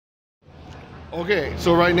Okay,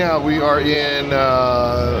 so right now we are in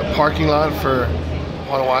parking lot for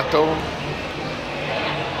Guanajuato.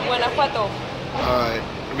 Guanajuato. Alright,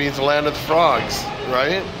 it means land of the frogs,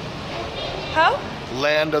 right? How?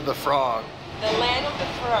 Land of the frog. The land of the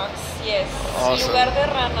frogs, yes. Awesome. Lugar de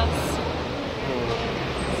ranas.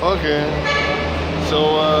 Okay.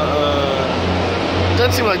 So,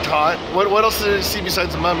 doesn't seem like hot. What else did you see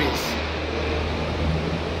besides the mummies?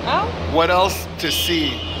 Oh? What else to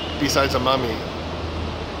see besides a mummy?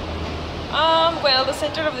 Well, the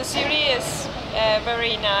center of the city is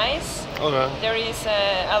very nice. Okay. There is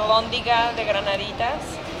Alhóndiga de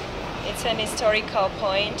Granaditas. It's an historical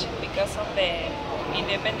point because of the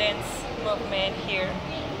independence movement here.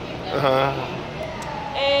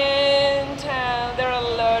 And there are a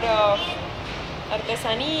lot of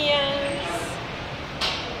artesanías,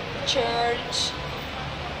 church.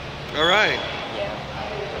 All right. Yeah.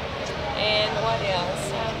 And what else?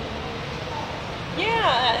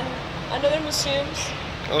 Yeah, and another museums.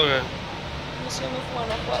 Okay. Museum of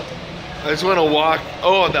Guanajuato. I just want to walk.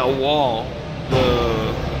 Oh, on that wall,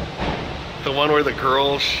 the one where the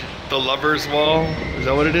girls, the lovers wall. Is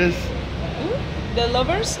that what it is? The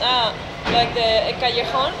lovers, like the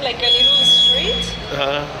callejón, like a little street.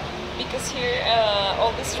 Because here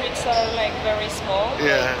all the streets are like very small.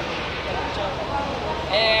 Yeah.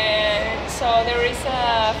 And so there is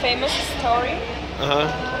a famous story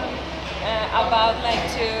about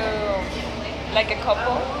like a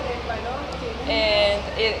couple, and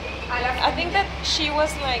I think that she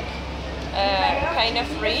was like kind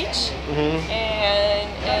of rich,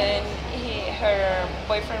 and her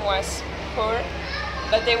boyfriend was poor,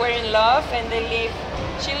 but they were in love, and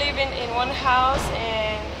she lived in one house,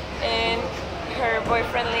 and her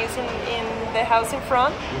boyfriend lives in the house in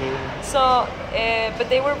front. So but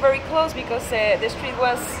they were very close because the street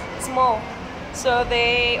was small, so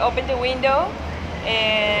they opened the window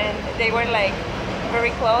and they were like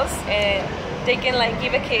very close, and they can like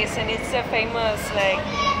give a kiss, and it's a famous like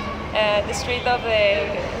the street of the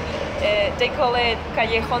they call it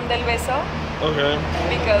Callejón del Beso. Okay.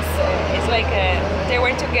 Because it's like they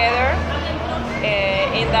were together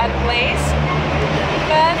in that place.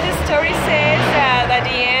 But the story says that at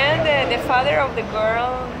the end, the father of the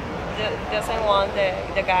girl doesn't want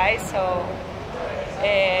the guy, so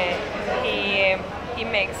he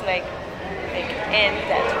makes like end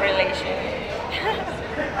that relation.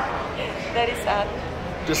 That is sad.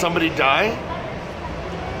 Did somebody die?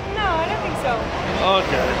 No, I don't think so.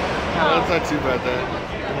 Okay. No. That's not too bad then.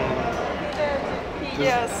 He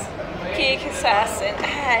just kicked his ass and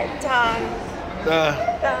done.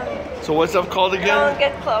 So what's that called again? Don't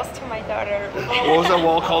get close to my daughter. What was that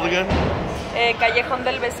wall called again? Callejón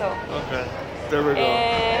del Beso. Okay, there we go.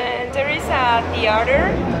 And there is a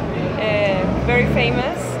theater, very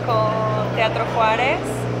famous, called Teatro Juárez.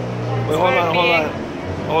 Wait,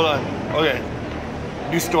 hold on. Okay,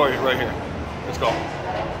 new story right here. Let's go.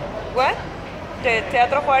 What? The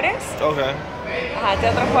Teatro Juárez? Okay.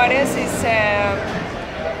 Teatro Juárez is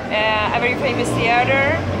a very famous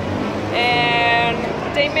theater, and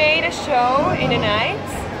they made a show in the night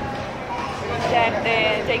that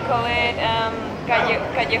they call it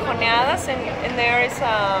callejoneadas, and there is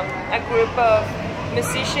a group of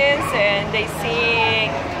musicians, and they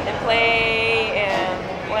sing and play, and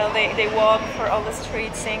well, they walk for all the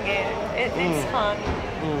streets singing. It's fun.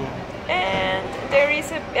 And there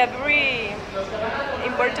is a very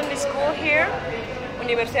important school here.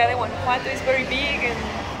 Universidad de Guanajuato is very big,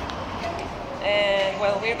 and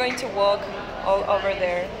well, we're going to walk all over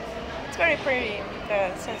there. It's very pretty.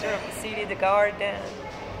 The center of the city, the garden,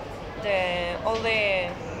 all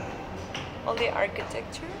the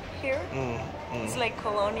architecture here. It's like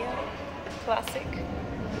colonial, classic.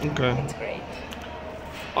 Okay. It's great.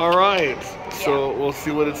 All right. So we'll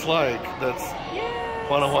see what it's like. That's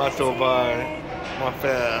Guanajuato by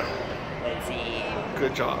MaFer. Let's see.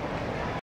 Good job.